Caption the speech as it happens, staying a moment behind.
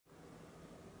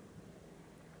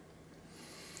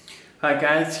Hi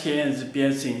guys, here is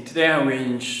Belsee. Today I will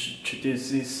introduce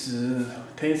this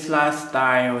Tesla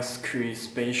style screw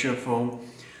special for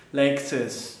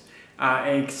Lexus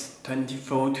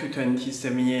RX24 to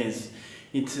 27 years.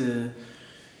 It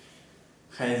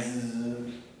has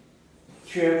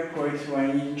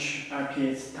 12.1 inch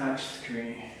IPS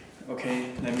touchscreen.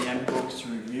 Okay, let me unbox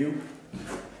review.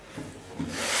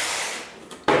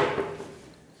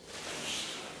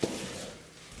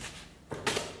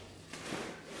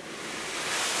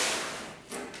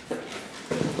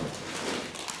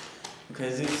 Okay,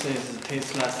 this is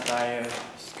Tesla style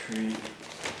screen.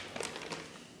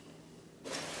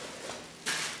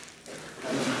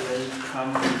 And it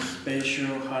comes with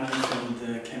special harness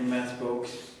and canvas box.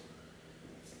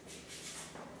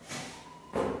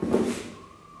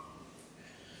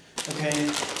 Okay,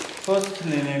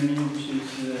 firstly let me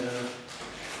just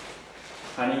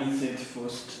harness it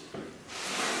first.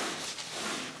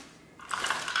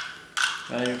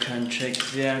 You can check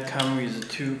there come with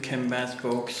two canvas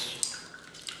box.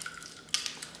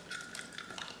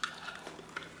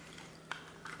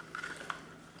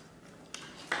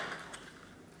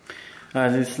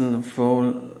 This is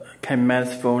for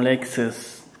canvas for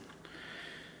Lexus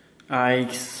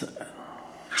RX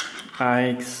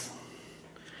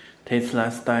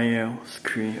Tesla style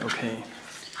screw. Okay,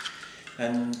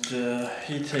 and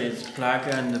heater is plug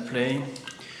and play.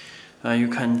 You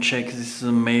can check this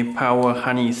main power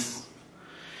harness.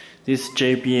 This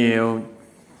JBL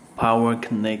power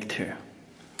connector.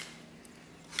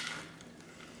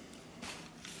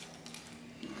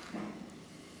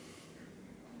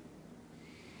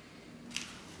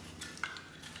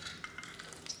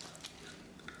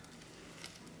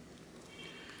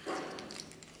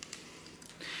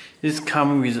 This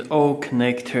comes with all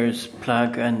connectors,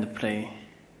 plug and play.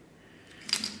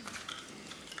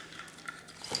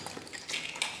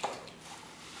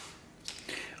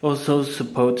 Also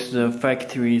supports the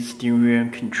factory steering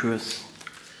controls.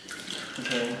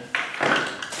 Okay.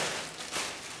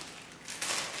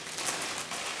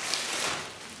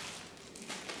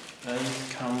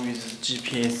 It comes with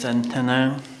GPS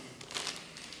antenna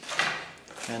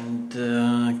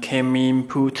and cam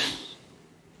input.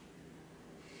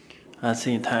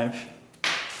 RC type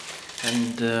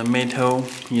and metal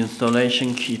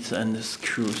installation kits and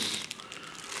screws.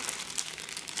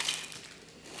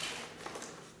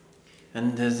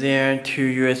 And there are two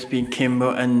USB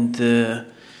cable and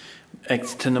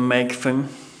external microphone.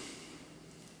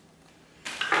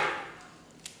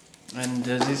 And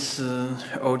this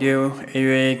audio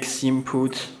AUX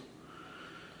input,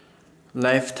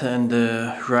 left and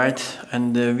right,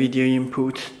 and video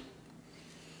input.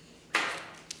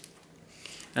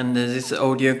 And this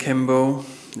audio cable,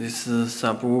 this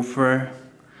subwoofer,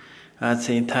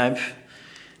 RC type,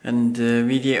 and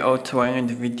video out 1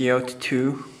 and video out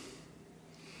 2.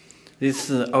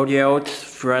 This audio out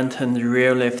front and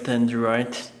rear, left and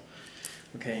right.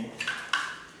 Okay,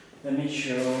 let me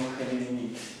show how you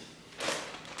need.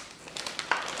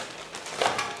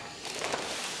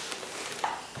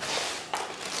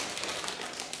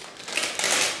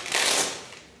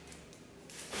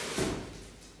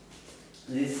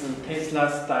 This Tesla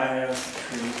style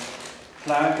screw,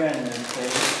 plug and play.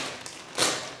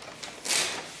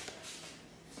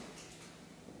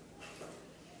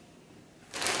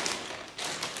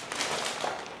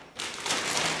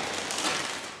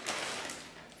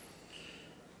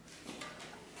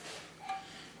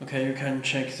 Okay, you can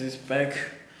check this back.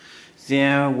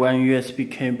 There one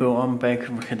USB cable on back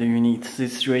of head unit.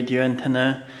 This radio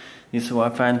antenna, this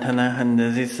Wi-Fi antenna, and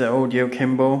this audio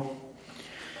cable.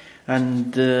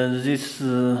 And this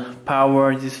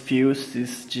power, this fuse,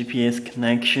 this GPS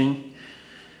connection,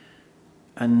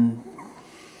 and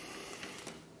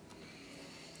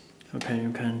okay,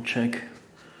 you can check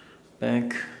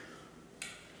back,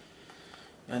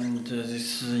 and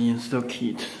this install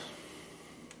kit.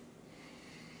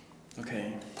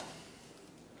 Okay,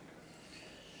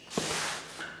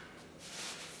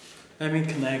 let me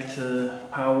connect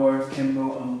power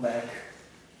cable on back.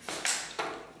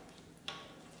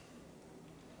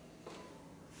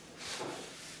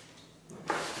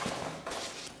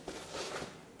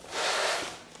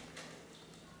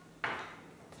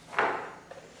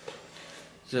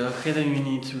 The head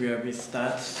unit will be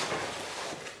started.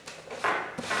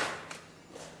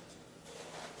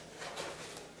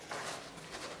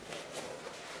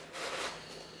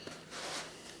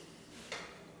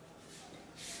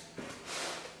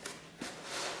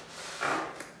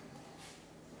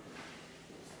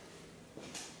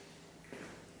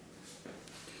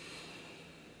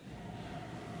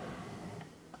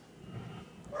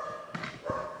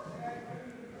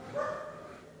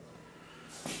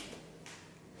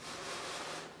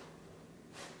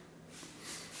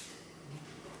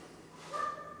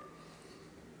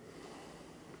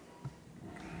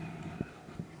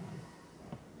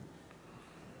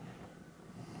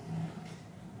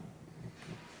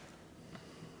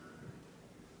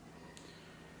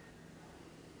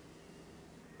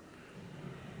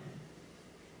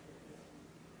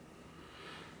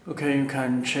 Okay, you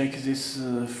can check this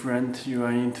front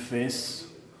UI interface,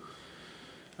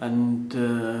 and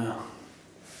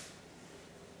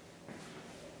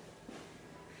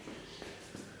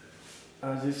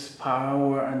this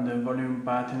power and the volume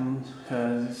button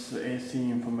has this AC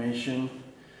information.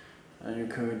 You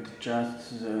could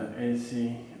adjust the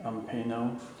AC on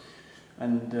panel,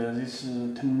 and this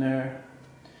tuner,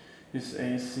 this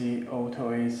AC,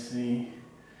 auto AC,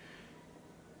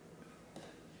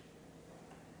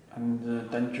 and the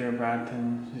danger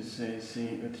button, this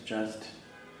AC adjust.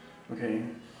 Okay.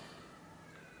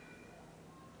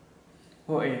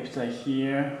 For apps are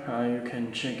here, you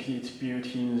can check it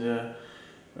built in the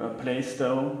Play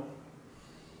Store.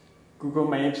 Google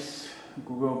Maps,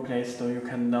 Google Play Store, you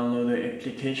can download the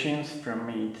applications from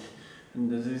it.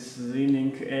 And this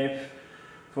Z-Link app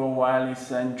for wireless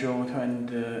Android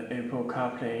and Apple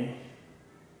CarPlay.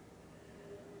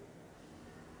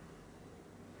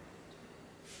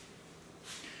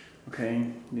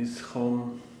 Okay, this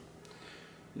home,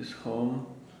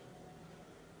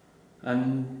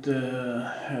 and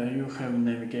you have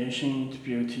navigation, it's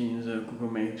built in the Google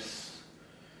Maps,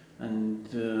 and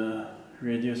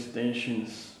radio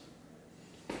stations.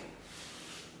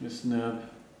 This knob,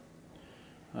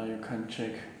 you can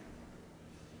check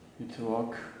it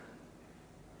work,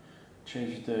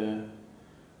 change the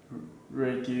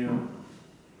radio.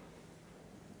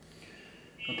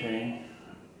 Okay,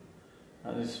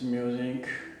 this music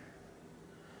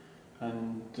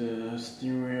and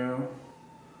stereo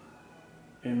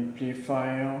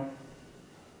amplifier.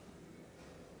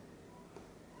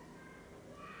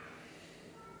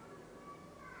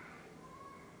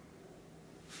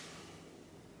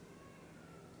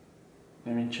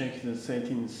 Let me check the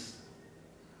settings.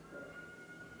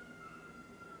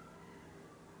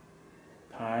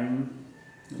 Time,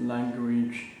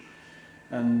 language,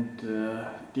 and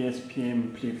DSP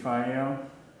amplifier.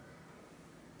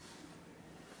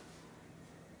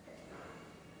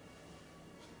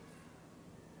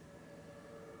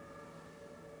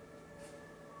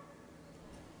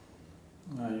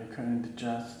 You can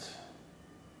adjust.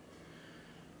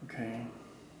 Okay.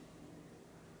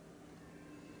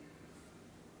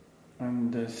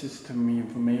 And the system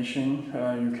information,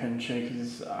 you can check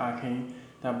this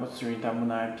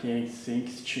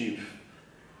RK339PX6 chip,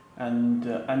 and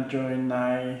Android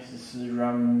 9 is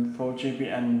RAM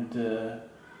 4GB, and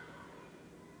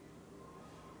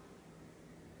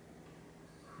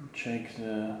check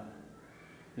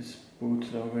this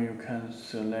bootloader. You can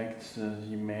select the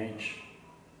image.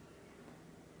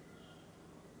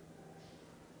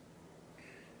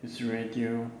 This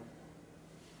radio.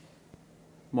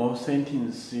 More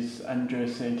settings is Android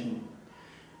setting.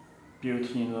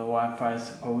 Built in the Wi-Fi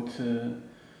support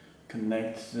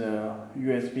connect the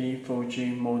USB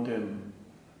 4G modem.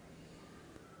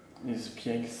 This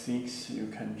PX6, you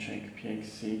can check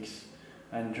PX6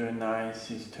 Android 9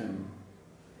 system.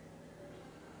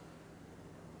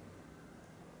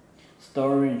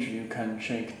 Storage, you can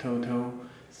check total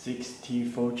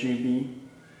 64GB.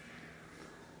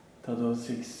 Total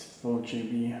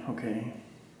 64GB, okay.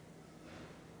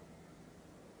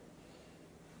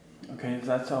 Okay,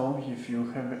 that's all. If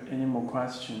you have any more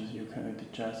questions, you can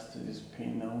adjust this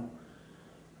panel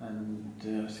and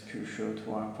screenshot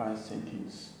Wi-Fi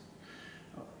settings.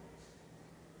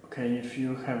 Okay, if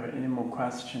you have any more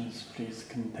questions, please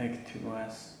contact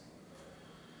us.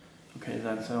 Okay,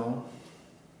 that's all.